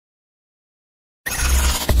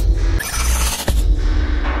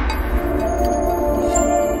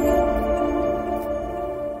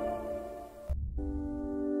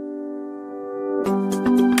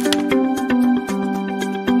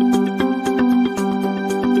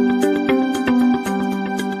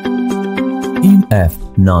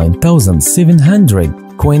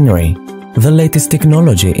MF9700 QUINARY, the latest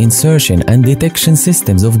technology in searching and detection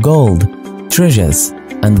systems of gold, treasures,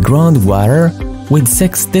 and groundwater with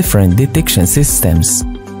 6 different detection systems.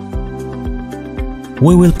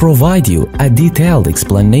 We will provide you a detailed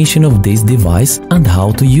explanation of this device and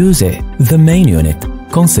how to use it. The main unit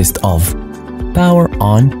consists of power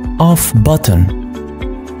on/off button,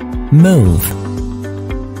 move,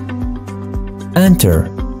 enter,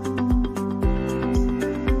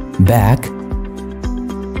 back,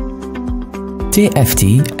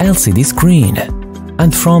 TFT LCD screen,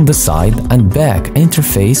 and from the side and back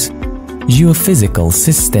interface, geophysical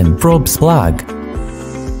system probes plug,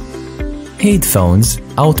 headphones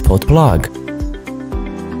output plug,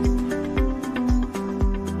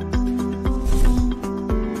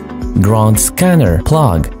 ground scanner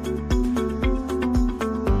plug,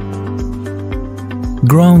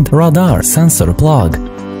 ground radar sensor plug,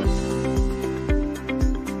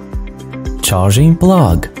 charging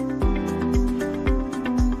plug,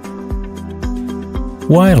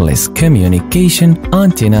 wireless communication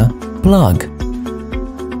antenna plug.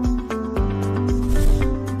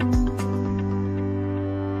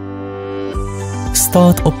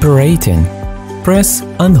 Start operating. Press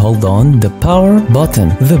and hold on the power button.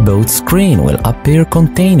 The boot screen will appear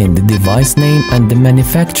containing the device name and the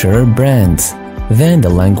manufacturer brands. Then the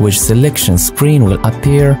language selection screen will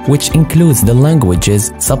appear, which includes the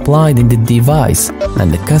languages supplied in the device,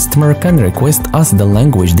 and the customer can request us the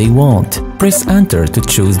language they want. Press enter to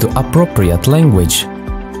choose the appropriate language.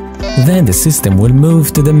 Then the system will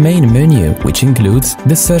move to the main menu, which includes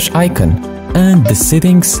the search icon and the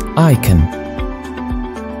settings icon.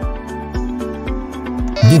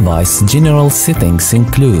 Device general settings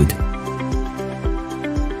include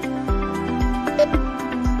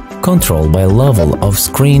control by level of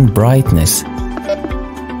screen brightness,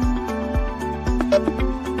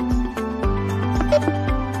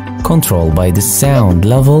 control by the sound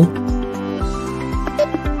level,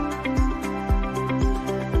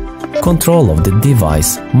 control of the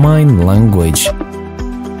device main language,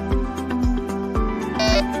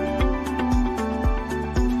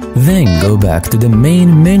 then go back to the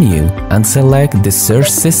main menu and select the search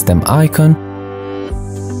system icon,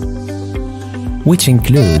 which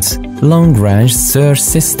includes long-range search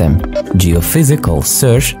system, geophysical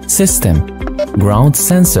search system, ground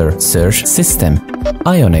sensor search system,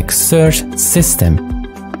 ionic search system,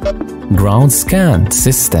 ground scan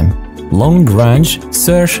system, long-range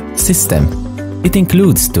search system. It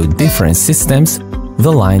includes 2 different systems,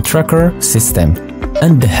 the line tracker system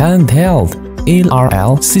and the handheld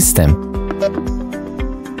LRL system.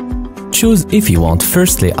 Choose if you want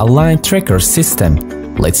firstly a line tracker system.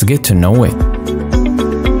 Let's get to know it.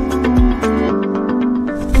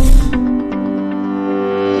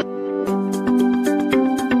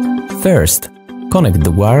 First, connect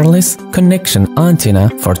the wireless connection antenna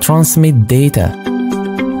for transmit data.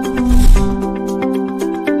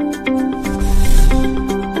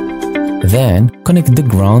 Then, connect the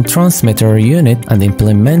ground transmitter unit and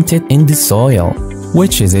implement it in the soil,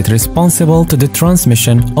 which is it responsible to the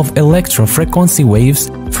transmission of electro-frequency waves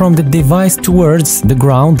from the device towards the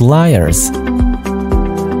ground layers.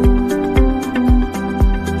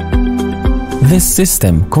 This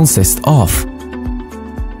system consists of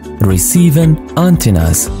receiving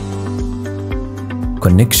antennas,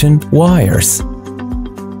 connection wires,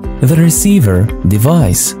 the receiver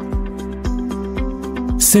device.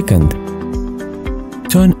 Second,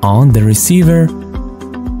 turn on the receiver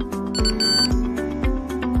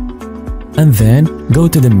and then go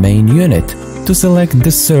to the main unit to select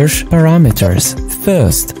the search parameters.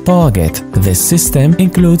 First, target. This system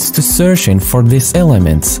includes the searching for these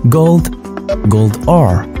elements: gold, gold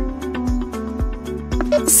ore,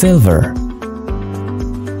 silver,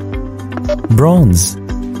 bronze,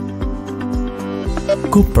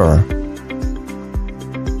 copper,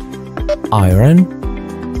 iron,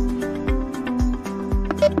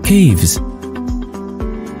 caves,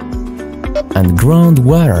 and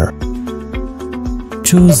groundwater.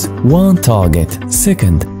 Choose one target.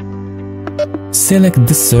 Second, select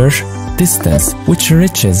the search distance, which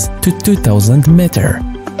reaches to 2000 meters.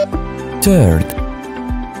 Third,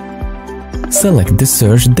 select the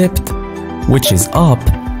search depth, which is up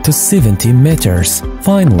to 70 meters.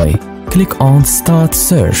 Finally, click on Start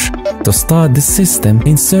Search to start the system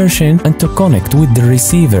in searching and to connect with the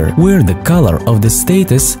receiver, where the color of the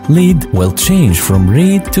status lead will change from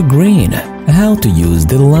red to green. How to use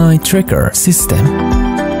the line tracker system.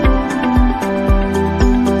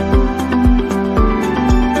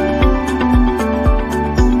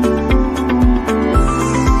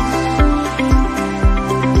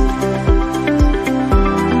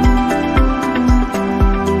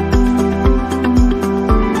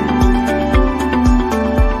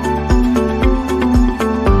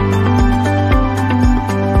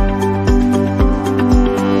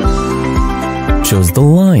 choose the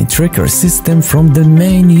line trigger system from the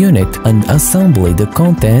main unit and assemble the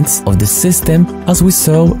contents of the system as we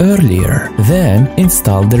saw earlier. Then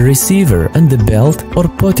install the receiver and the belt or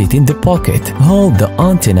put it in the pocket. Hold the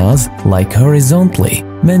antennas like horizontally,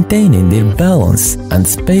 maintaining their balance and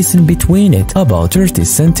spacing between it about 30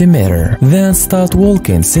 cm. Then start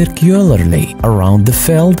walking circularly around the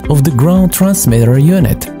field of the ground transmitter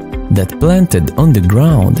unit that planted on the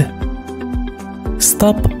ground.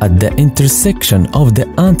 Stop at the intersection of the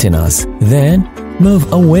antennas, then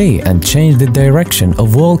move away and change the direction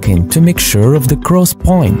of walking to make sure of the cross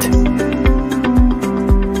point.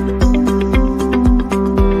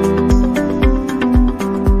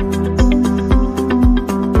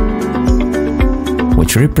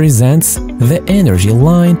 Which represents the energy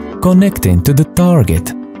line connecting to the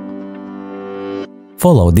target.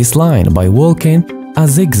 Follow this line by walking a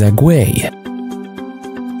zigzag way.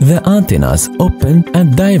 The antennas open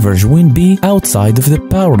and diverge when be outside of the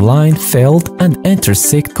power line field and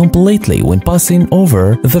intersect completely when passing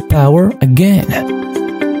over the power again.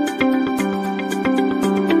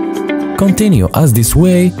 Continue as this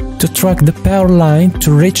way to track the power line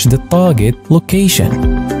to reach the target location.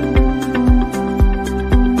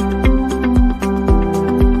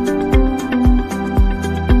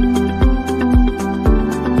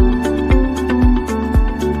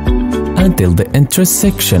 Until the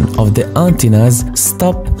intersection of the antennas,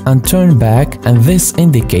 stop and turn back, and this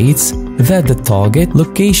indicates that the target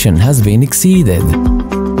location has been exceeded,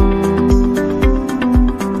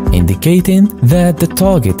 indicating that the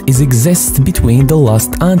target is exists between the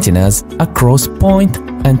last antennas, a cross point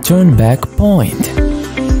and turn back point.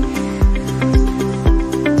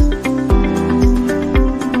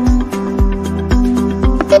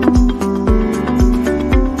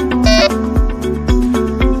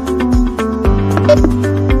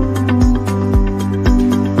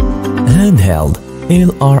 Handheld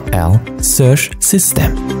LRL search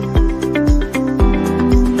system.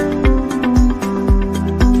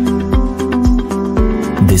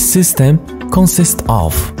 This system consists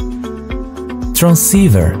of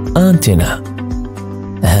transceiver antenna,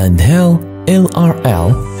 handheld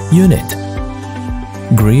LRL unit,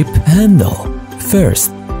 grip handle.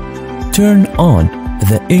 First, turn on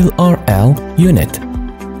the LRL unit,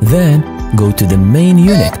 then go to the main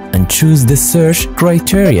unit and choose the search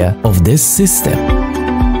criteria of this system.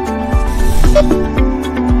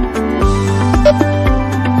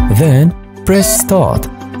 Then press start.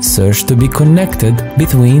 Search to be connected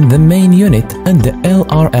between the main unit and the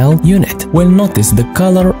LRL unit. Will notice the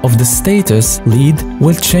color of the status lead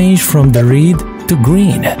will change from the red to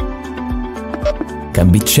green.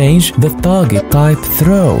 Can be changed the target type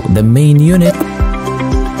through the main unit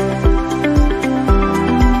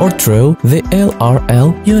or through the LRL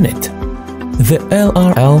unit. The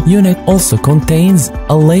LRL unit also contains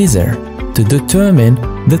a laser to determine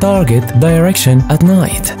the target direction at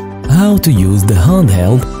night. How to use the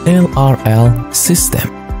handheld LRL system.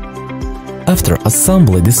 After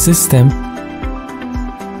assembling the system,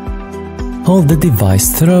 hold the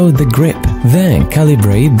device through the grip, then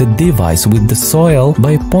calibrate the device with the soil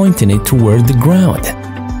by pointing it toward the ground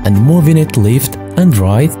and moving it left and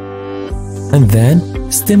right, and then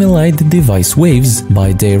stimulate the device waves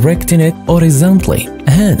by directing it horizontally.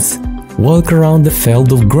 Hence, walk around the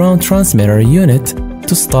field of ground transmitter unit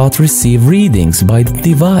to start receive readings by the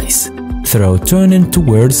device through turning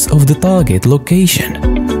towards of the target location.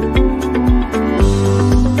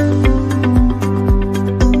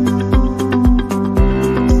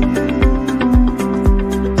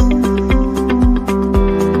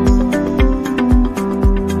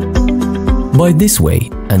 By this way,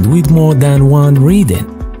 and with more than one reading,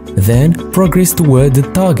 then progress toward the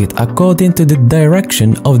target according to the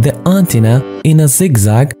direction of the antenna in a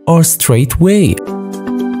zigzag or straight way.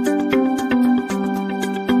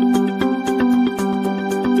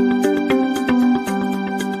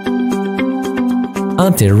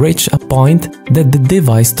 Until reach a point that the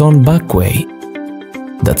device turn back way.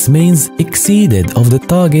 That means exceeded of the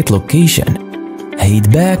target location.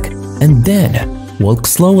 Head back and then walk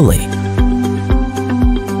slowly.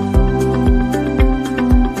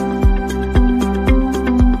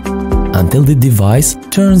 Until the device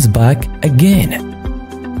turns back again.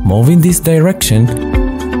 Move in this direction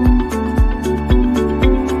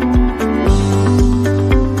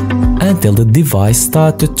until the device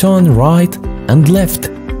starts to turn right and left.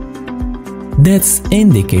 That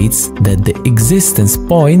indicates that the existence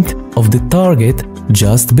point of the target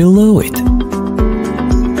just below it.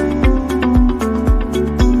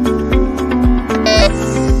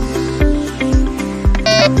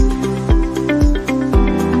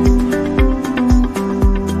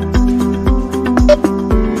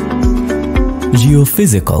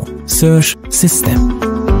 geophysical search system.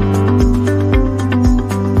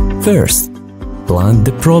 First, plant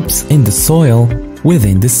the probes in the soil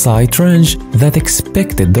within the site range that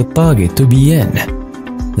expected the target to be in.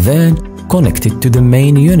 Then, connect it to the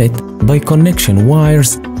main unit by connection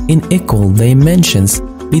wires in equal dimensions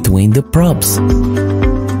between the probes.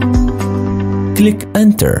 Click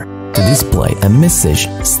Enter to display a message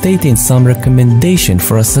stating some recommendation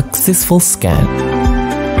for a successful scan.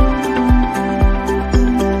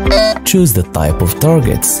 Choose the type of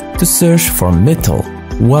targets to search for: metal,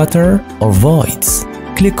 water, or voids.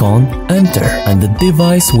 Click on Enter and the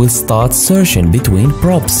device will start searching between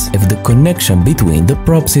probes. If the connection between the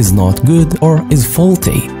probes is not good or is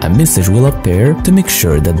faulty, a message will appear to make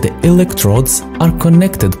sure that the electrodes are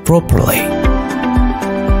connected properly.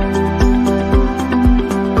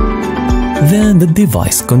 Then the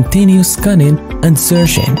device continues scanning and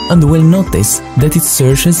searching and will notice that it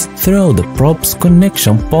searches through the probe's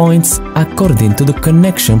connection points according to the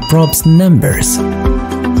connection probe's numbers.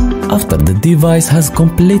 After the device has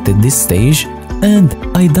completed this stage and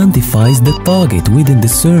identifies the target within the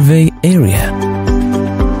survey area.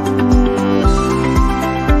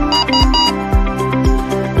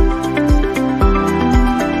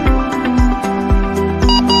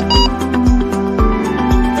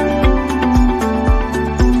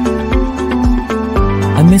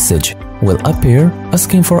 A message will appear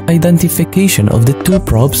asking for identification of the two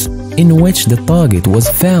probes in which the target was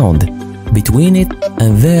found. Between it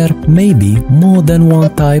and there may be more than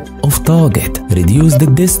one type of target. Reduce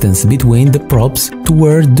the distance between the probes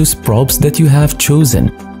toward those probes that you have chosen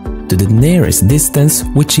to the nearest distance,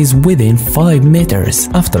 which is within 5 meters.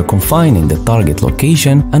 After confining the target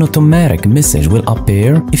location, an automatic message will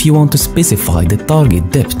appear if you want to specify the target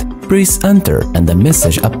depth. Press Enter and a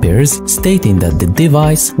message appears stating that the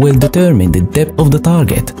device will determine the depth of the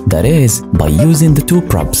target, that is, by using the two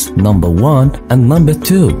probes, number 1 and number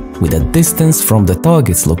 2, with a distance from the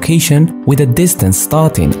target's location with a distance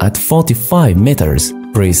starting at 45 meters.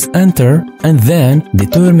 Press Enter and then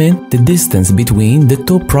determine the distance between the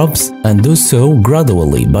two probes and do so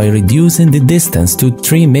gradually by reducing the distance to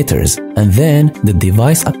 3 meters, and then the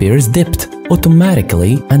device appears depth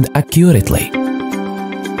automatically and accurately.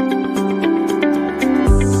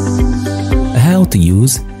 How to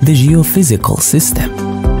use the geophysical system.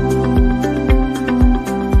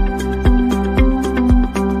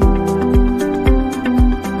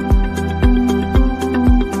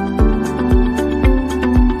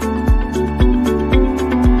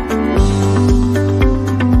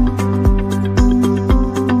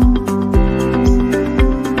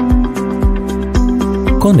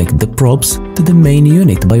 Connect the probes to the main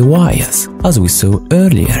unit by wires, as we saw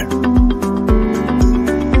earlier.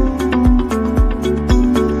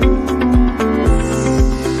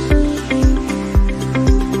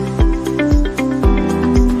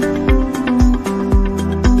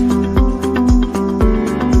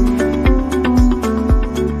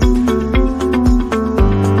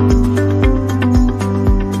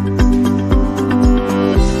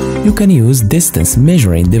 You can use distance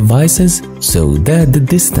measuring devices so that the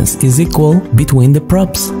distance is equal between the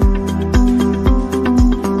probes.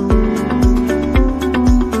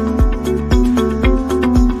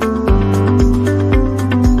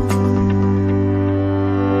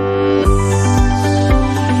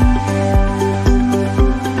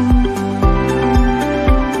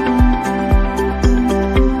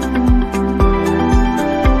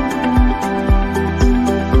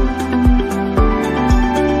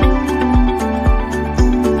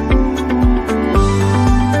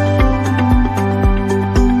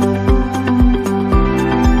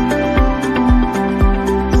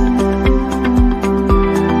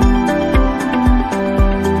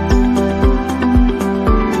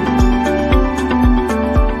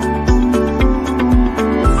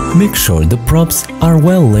 Make sure the probes are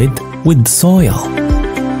well lit with soil.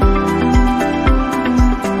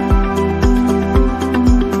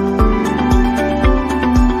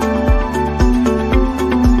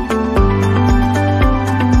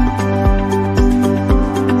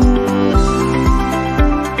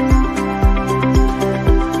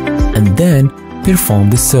 And then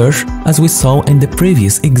perform the search as we saw in the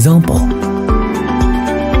previous example.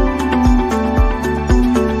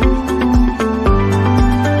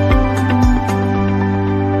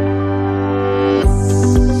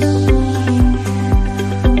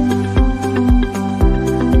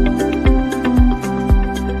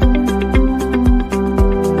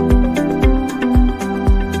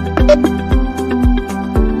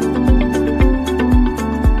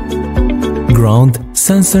 Ground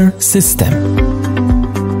sensor system.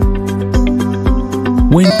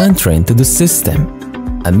 When entering to the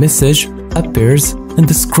system, a message appears on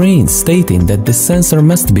the screen stating that the sensor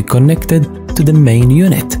must be connected to the main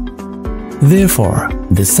unit. Therefore,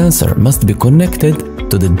 the sensor must be connected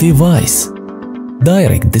to the device.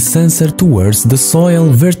 Direct the sensor towards the soil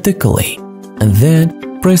vertically and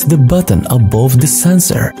then press the button above the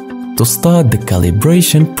sensor to start the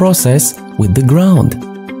calibration process with the ground.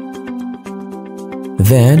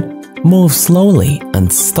 Then, move slowly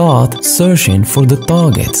and start searching for the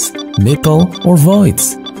targets, metal or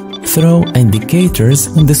voids. Throw indicators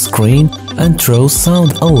on the screen and throw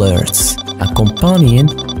sound alerts, accompanying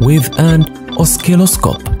with an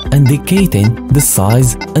oscilloscope indicating the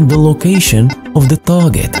size and the location of the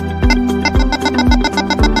target.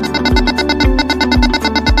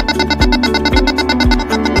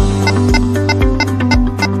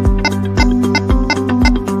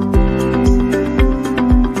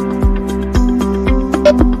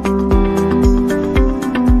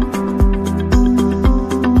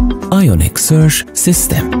 Ionic search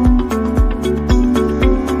system.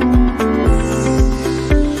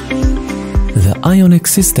 The ionic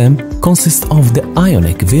system consists of the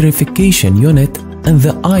ionic verification unit and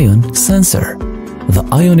the ion sensor. The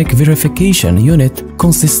ionic verification unit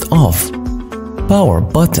consists of power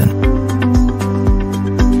button,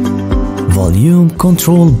 volume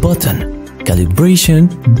control button, calibration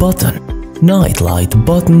button, night light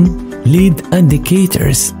button, lead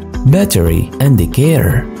indicators, battery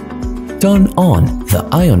indicator. Turn on the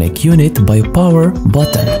ionic unit by power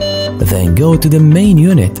button. Then go to the main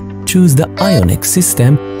unit, choose the ionic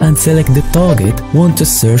system and select the target want to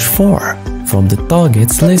search for. From the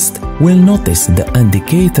targets list, we'll notice the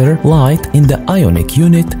indicator light in the ionic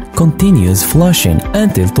unit continues flashing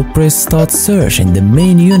until to press start search in the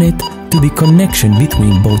main unit to the connection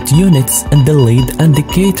between both units, and the lead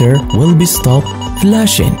indicator will be stopped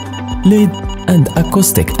flashing. Lead and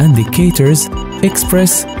acoustic indicators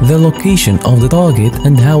express the location of the target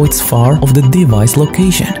and how it's far of the device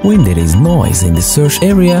location. When there is noise in the search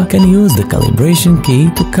area, can use the calibration key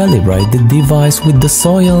to calibrate the device with the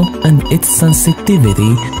soil and its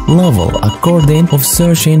sensitivity level according of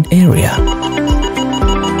searching area.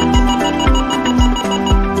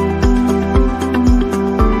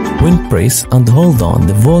 When press and hold on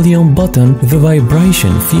the volume button, the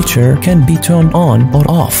vibration feature can be turned on or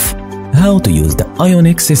off. How to use the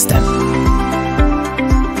ionic system?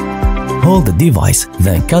 Hold the device,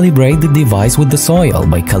 then calibrate the device with the soil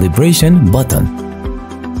by calibration button.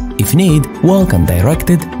 If need, walk and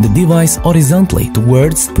directed the device horizontally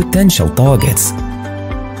towards potential targets.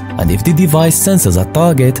 And if the device senses a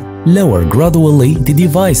target, lower gradually the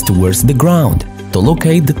device towards the ground to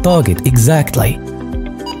locate the target exactly.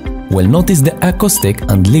 We'll notice the acoustic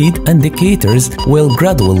and lead indicators will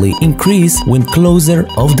gradually increase when closer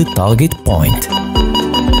of the target point.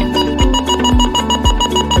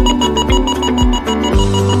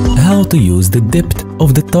 How to use the depth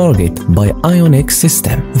of the target by ionic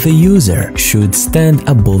system. The user should stand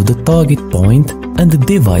above the target point and the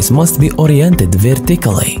device must be oriented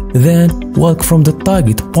vertically. Then walk from the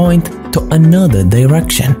target point to another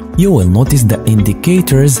direction. You will notice the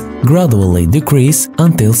indicators gradually decrease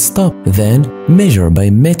until stop. Then measure by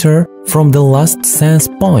meter from the last sense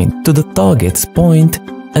point to the target's point,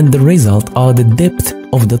 and the result are the depth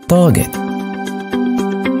of the target.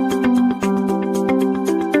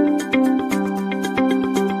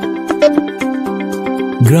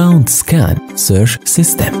 Ground scan search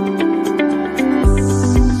system.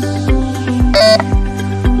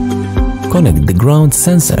 Connect the ground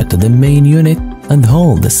sensor to the main unit and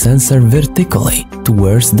hold the sensor vertically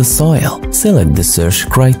towards the soil. Select the search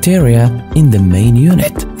criteria in the main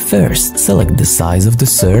unit. First, select the size of the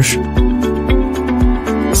search.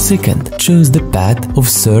 Second, choose the path of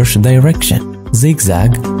search direction,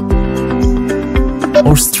 zigzag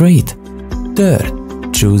or straight.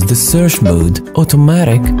 Third, choose the search mode,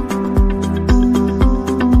 automatic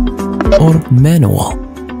or manual.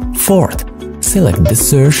 Fourth, select the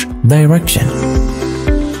search direction.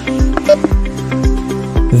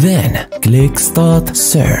 Then, click Start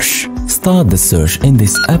Search. Start the search in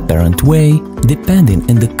this apparent way, depending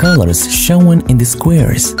on the colors shown in the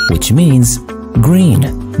squares, which means green,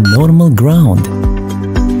 normal ground;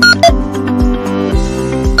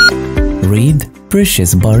 red,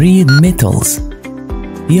 precious buried metals;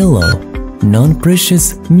 yellow,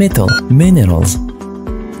 non-precious metal minerals;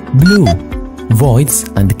 blue, voids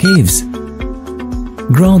and caves.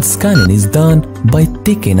 Ground scanning is done by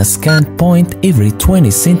taking a scan point every 20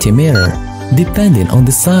 cm, depending on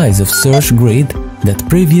the size of search grid that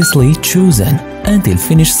previously chosen, until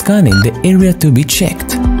finish scanning the area to be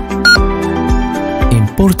checked.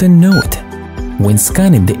 Important note: When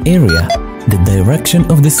scanning the area, the direction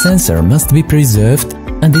of the sensor must be preserved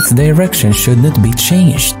and its direction should not be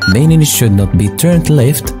changed, meaning it should not be turned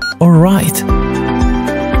left or right.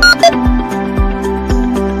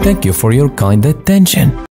 Thank you for your kind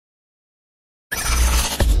attention.